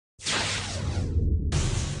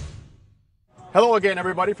Hello again,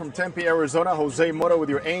 everybody, from Tempe, Arizona. Jose Mota with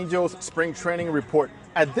your Angels Spring Training Report.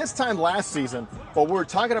 At this time last season, what we were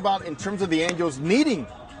talking about in terms of the Angels needing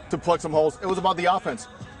to plug some holes, it was about the offense.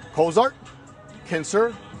 Cozart,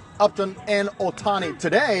 Kinser, Upton, and Ohtani.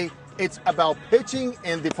 Today, it's about pitching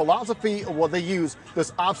and the philosophy of what they use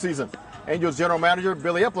this offseason. Angels General Manager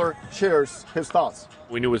Billy Eppler shares his thoughts.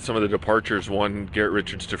 We knew with some of the departures, one, Garrett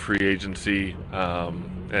Richards to free agency,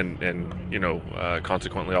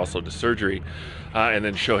 consequently also to surgery, and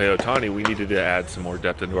then Shohei Ohtani, we needed to add some more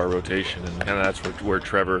depth into our rotation, and that's where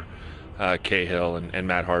Trevor Cahill and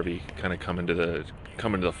Matt Harvey kind of come into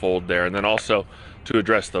the fold there, and then also to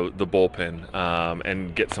address the bullpen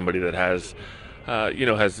and get somebody that has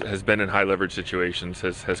been in high leverage situations,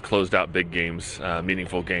 has closed out big games,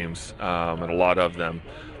 meaningful games, and a lot of them.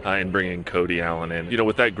 And bringing Cody Allen in.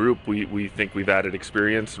 With that group, we think we've added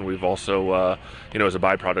experience, and we've also, as a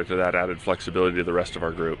byproduct of that, added flexibility to the rest of our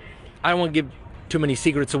group. I don't want to give too many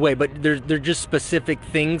secrets away, but they're just specific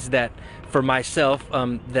things that, for myself,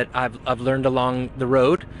 that I've learned along the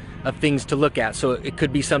road of things to look at. So it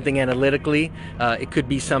could be something analytically, it could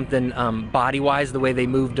be something body-wise, the way they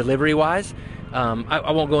move delivery-wise.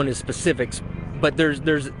 I won't go into specifics, but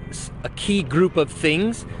there's a key group of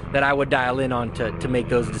things that I would dial in on to make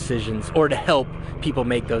those decisions, or to help people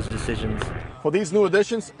make those decisions. For these new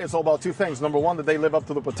additions, it's all about two things. Number one, that they live up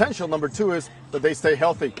to the potential. Number two is that they stay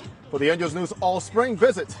healthy. For the Angels News all spring,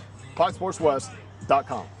 visit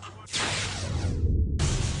foxsportswest.com.